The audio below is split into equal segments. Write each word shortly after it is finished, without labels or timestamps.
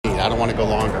I don't want to go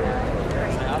longer.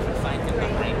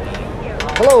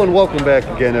 Hello and welcome back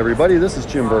again, everybody. This is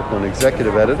Jim Berkman,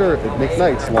 Executive Editor at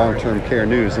McKnight's Long-Term Care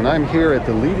News, and I'm here at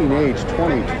the Leading Age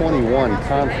 2021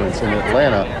 conference in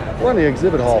Atlanta. We're on the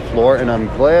exhibit hall floor, and I'm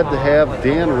glad to have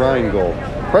Dan Reingold,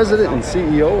 President and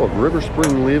CEO of River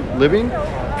Spring Living,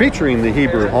 featuring the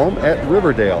Hebrew Home at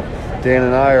Riverdale. Dan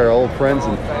and I are old friends,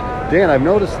 and Dan, I've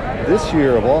noticed this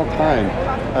year of all time,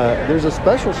 there's a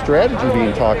special strategy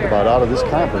being talked about out of this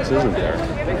conference, isn't there?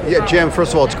 Yeah, Jim,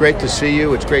 first of all, it's great to see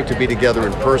you. It's great to be together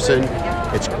in person.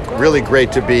 It's really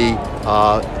great to be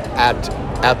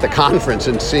at the conference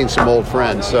and seeing some old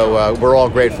friends. So we're all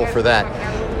grateful for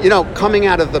that. You know, coming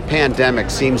out of the pandemic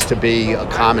seems to be a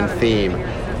common theme.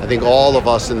 I think all of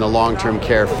us in the long-term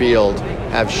care field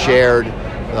have shared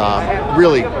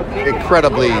really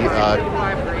incredibly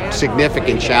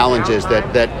significant challenges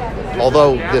that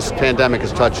although this pandemic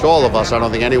has touched all of us, I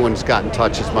don't think anyone's gotten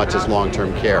touched as much as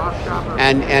long-term care.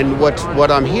 And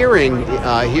what I'm hearing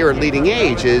here at Leading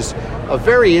Age is a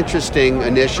very interesting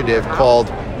initiative called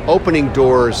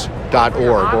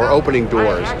openingdoors.org, or Opening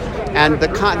Doors. And the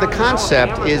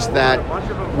concept is that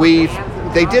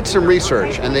they did some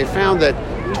research and they found that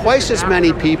twice as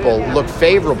many people look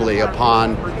favorably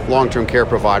upon long-term care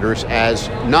providers as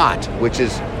not, which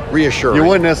is reassuring. You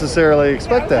wouldn't necessarily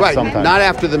expect that right, sometimes. Not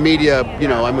after the media, we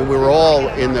were all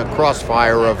in the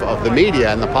crossfire of the media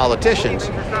and the politicians.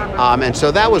 And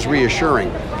so that was reassuring.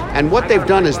 And what they've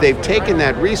done is they've taken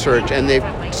that research and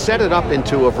they've set it up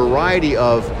into a variety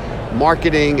of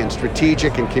marketing and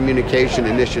strategic and communication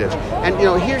initiatives. And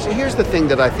here's the thing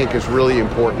that I think is really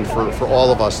important for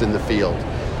all of us in the field.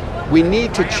 We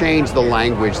need to change the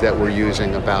language that we're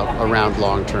using around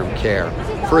long-term care.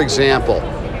 For example,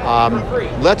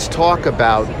 let's talk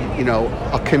about,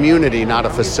 a community, not a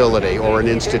facility or an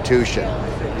institution.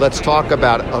 Let's talk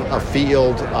about a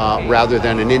field rather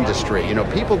than an industry.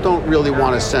 People don't really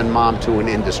want to send mom to an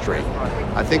industry.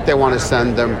 I think they want to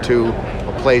send them to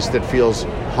a place that feels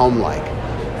home-like.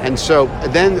 And so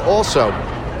then also,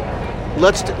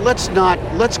 let's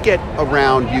get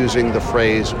around using the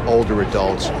phrase older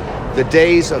adults. The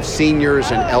days of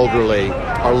seniors and elderly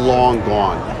are long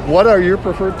gone. What are your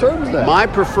preferred terms then? My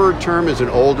preferred term is an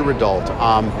older adult.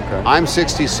 Okay. I'm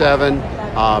 67.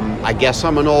 I guess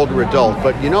I'm an older adult.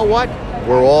 But you know what?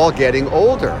 We're all getting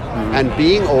older. Mm-hmm. And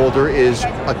being older is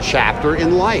a chapter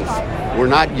in life. We're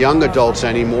not young adults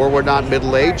anymore. We're not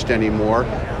middle-aged anymore.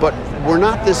 But we're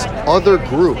not this other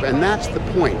group. And that's the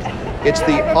point. It's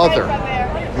the other.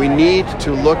 We need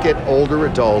to look at older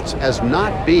adults as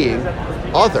not being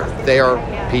other. They are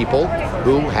people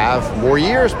who have more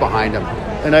years behind them.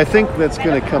 And I think that's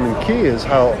going to come in key is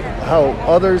how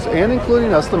others, and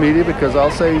including us, the media, because I'll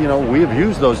say, we have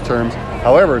used those terms.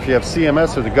 However, if you have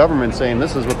CMS or the government saying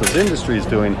this is what this industry is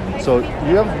doing, so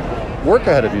you have work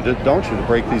ahead of you, don't you, to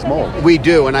break these molds? We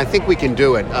do, and I think we can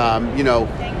do it.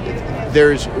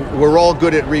 We're all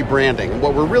good at rebranding.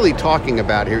 What we're really talking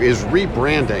about here is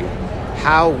rebranding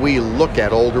how we look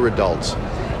at older adults.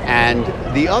 And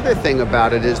the other thing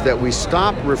about it is that we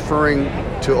stop referring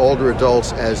to older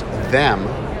adults as them.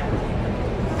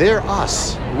 They're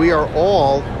us. We are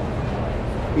all,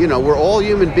 we're all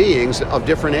human beings of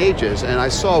different ages. And I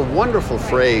saw a wonderful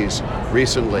phrase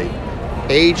recently,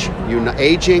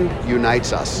 aging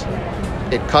unites us.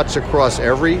 It cuts across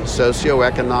every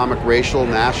socioeconomic, racial,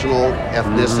 national,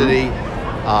 ethnicity,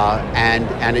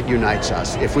 and it unites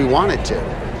us if we want it to.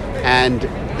 And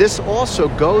this also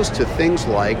goes to things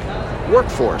like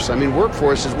workforce. I mean,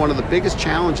 workforce is one of the biggest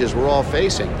challenges we're all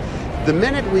facing. The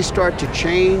minute we start to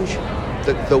change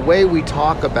the way we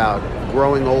talk about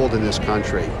growing old in this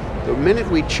country, the minute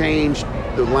we change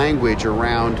the language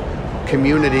around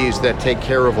communities that take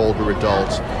care of older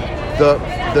adults,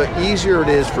 the easier it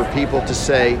is for people to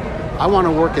say, I want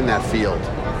to work in that field.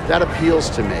 That appeals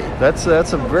to me. That's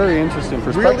a very interesting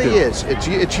perspective. It really is.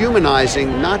 It's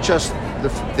humanizing not just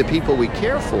the people we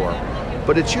care for,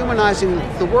 but it's humanizing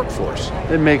the workforce.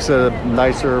 It makes a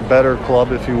nicer, better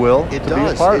club, if you will, to be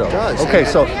a part of. It does. Okay,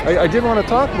 so I did want to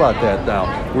talk about that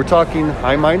now. We're talking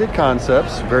high-minded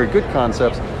concepts, very good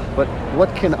concepts, but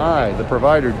what can I, the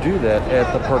provider, do that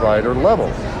at the provider level?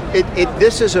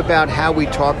 This is about how we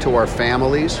talk to our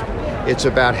families. It's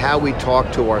about how we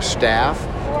talk to our staff.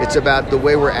 It's about the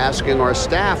way we're asking our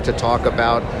staff to talk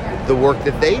about the work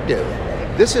that they do.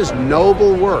 This is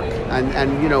noble work,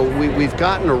 and we've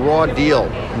gotten a raw deal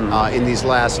in these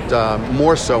last,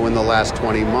 more so in the last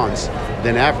 20 months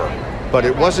than ever. But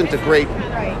it wasn't a great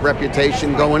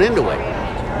reputation going into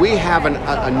it. We have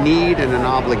a need and an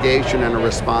obligation and a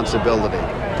responsibility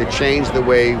to change the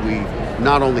way we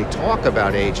not only talk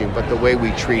about aging, but the way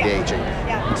we treat aging.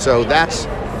 And so that's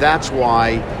that's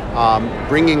why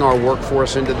bringing our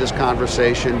workforce into this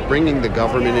conversation, bringing the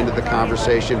government into the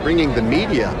conversation, bringing the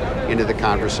media into the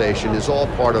conversation is all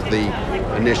part of the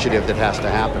initiative that has to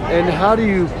happen. And how do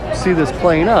you see this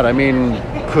playing out? I mean,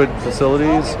 could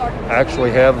facilities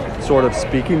actually have sort of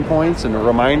speaking points and a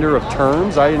reminder of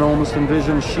terms? I can almost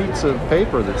envision sheets of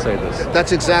paper that say this.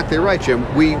 That's exactly right, Jim.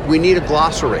 We need a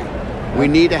glossary. We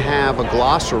need to have a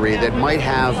glossary that might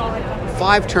have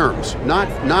 5 terms, not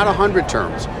 100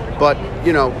 terms, but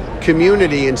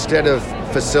community instead of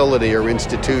facility or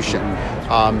institution.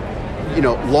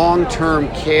 Long-term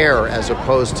care as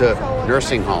opposed to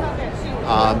nursing home.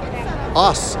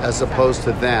 Us as opposed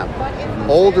to them.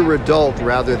 Older adult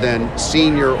rather than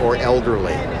senior or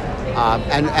elderly.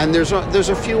 And there's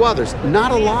a few others.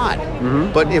 Not a lot.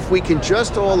 But if we can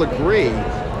just all agree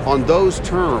on those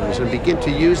terms and begin to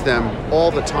use them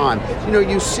all the time.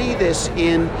 You see this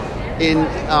in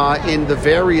the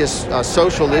various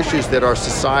social issues that our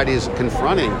society is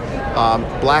confronting.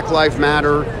 Black Lives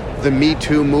Matter, the Me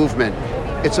Too movement.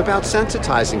 It's about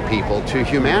sensitizing people to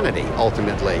humanity,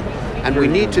 ultimately. And we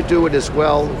need to do it as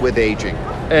well with aging.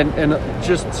 And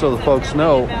just so the folks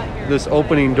know, this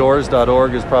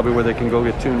openingdoors.org is probably where they can go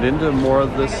get tuned into more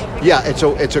of this. Yeah,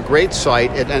 it's a great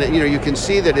site, and you can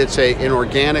see that it's an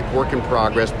organic work in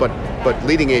progress. But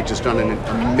Leading Age has done an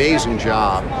amazing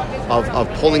job of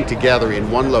pulling together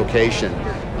in one location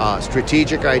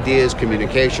strategic ideas,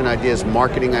 communication ideas,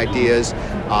 marketing ideas.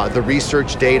 The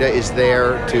research data is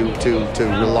there to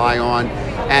rely on.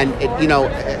 And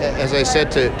as I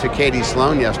said to Katie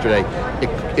Sloan yesterday,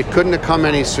 it couldn't have come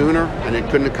any sooner, and it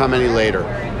couldn't have come any later.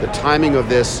 The timing of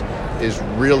this is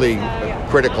really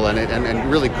critical,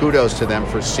 and really kudos to them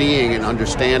for seeing and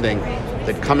understanding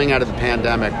that coming out of the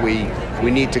pandemic, we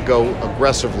need to go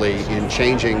aggressively in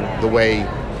changing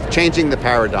the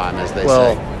paradigm, as they say.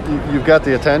 Well, you've got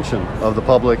the attention of the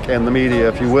public and the media,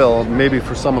 if you will, maybe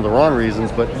for some of the wrong reasons,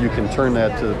 but you can turn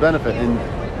that to the benefit. And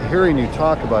hearing you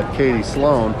talk about Katie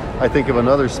Sloan, I think of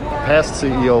another past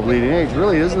CEO of Leading Age.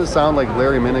 Really, doesn't it sound like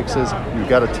Larry Minnick says, you've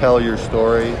got to tell your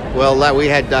story? Well, we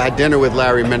had dinner with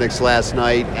Larry Minnick last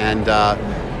night, and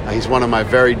he's one of my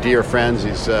very dear friends.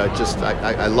 He's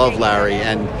I love Larry,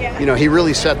 and he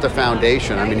really set the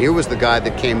foundation. I mean, he was the guy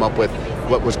that came up with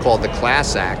what was called the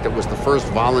Class Act. It was the first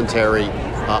voluntary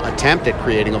attempt at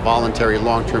creating a voluntary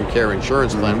long-term care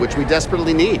insurance plan, which we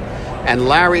desperately need. And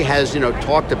Larry has,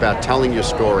 talked about telling your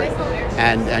story,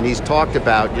 and he's talked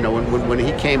about, when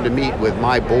he came to meet with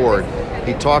my board,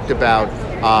 he talked about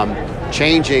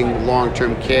changing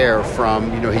long-term care from,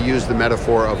 he used the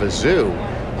metaphor of a zoo,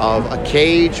 of a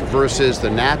cage versus the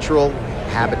natural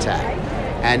habitat.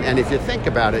 And if you think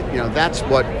about it, that's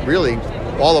what really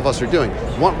all of us are doing.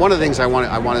 One of the things I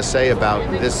want to say about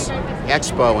this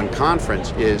expo and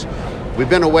conference is we've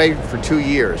been away for 2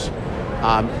 years,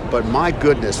 but my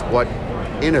goodness, what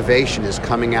innovation is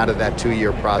coming out of that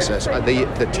 2-year process.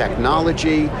 The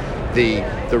technology,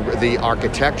 the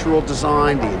architectural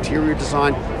design, the interior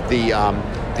design,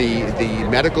 the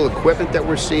medical equipment that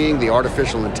we're seeing, the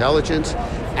artificial intelligence,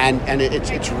 and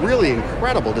it's really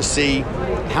incredible to see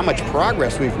how much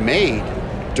progress we've made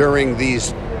during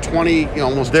these 20,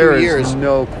 almost 2 years. There is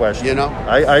no question.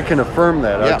 I can affirm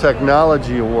that. Yeah. Our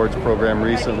Technology Awards program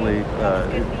recently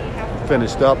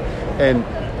finished up, and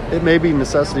it may be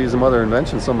necessity is a mother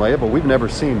invention, something like that, but we've never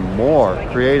seen more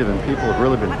creative, and people have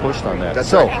really been pushed on that. That's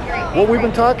so, right. What we've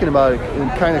been talking about,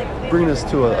 and kind of bring this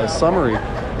to a summary,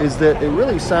 is that it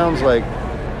really sounds like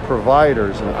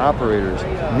providers and operators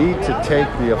need to take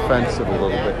the offensive a little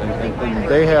bit, and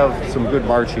they have some good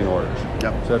marching orders.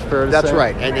 Yep. Is that fair to say? That's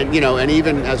right. And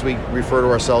even as we refer to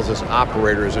ourselves as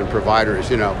operators and providers,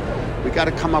 we got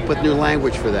to come up with new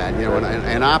language for that.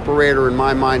 An operator in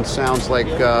my mind sounds like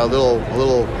a little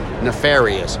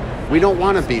nefarious. We don't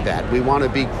want to be that. We want to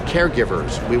be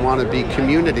caregivers. We want to be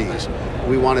communities.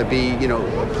 We want to be,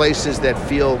 places that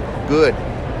feel good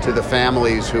to the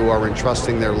families who are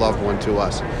entrusting their loved one to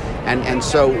us. And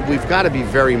so we've got to be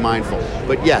very mindful.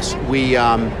 But yes, we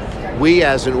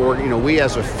as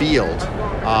a field,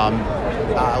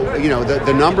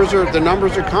 the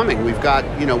numbers are coming. We've got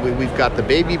we've got the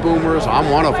baby boomers. I'm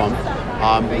one of them.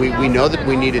 We know that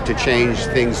we needed to change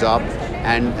things up,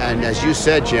 and as you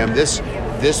said, Jim, this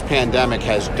pandemic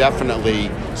has definitely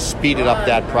speeded up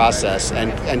that process,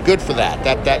 and good for that.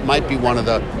 That might be one of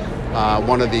the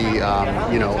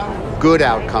good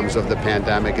outcomes of the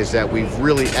pandemic, is that we've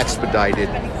really expedited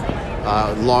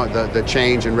the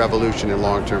change and revolution in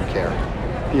long-term care.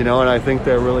 And I think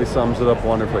that really sums it up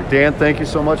wonderfully. Dan, thank you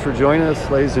so much for joining us,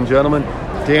 ladies and gentlemen.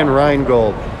 Dan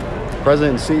Reingold,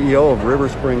 President and CEO of River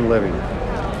Spring Living.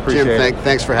 Appreciate Jim, it.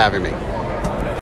 thanks for having me.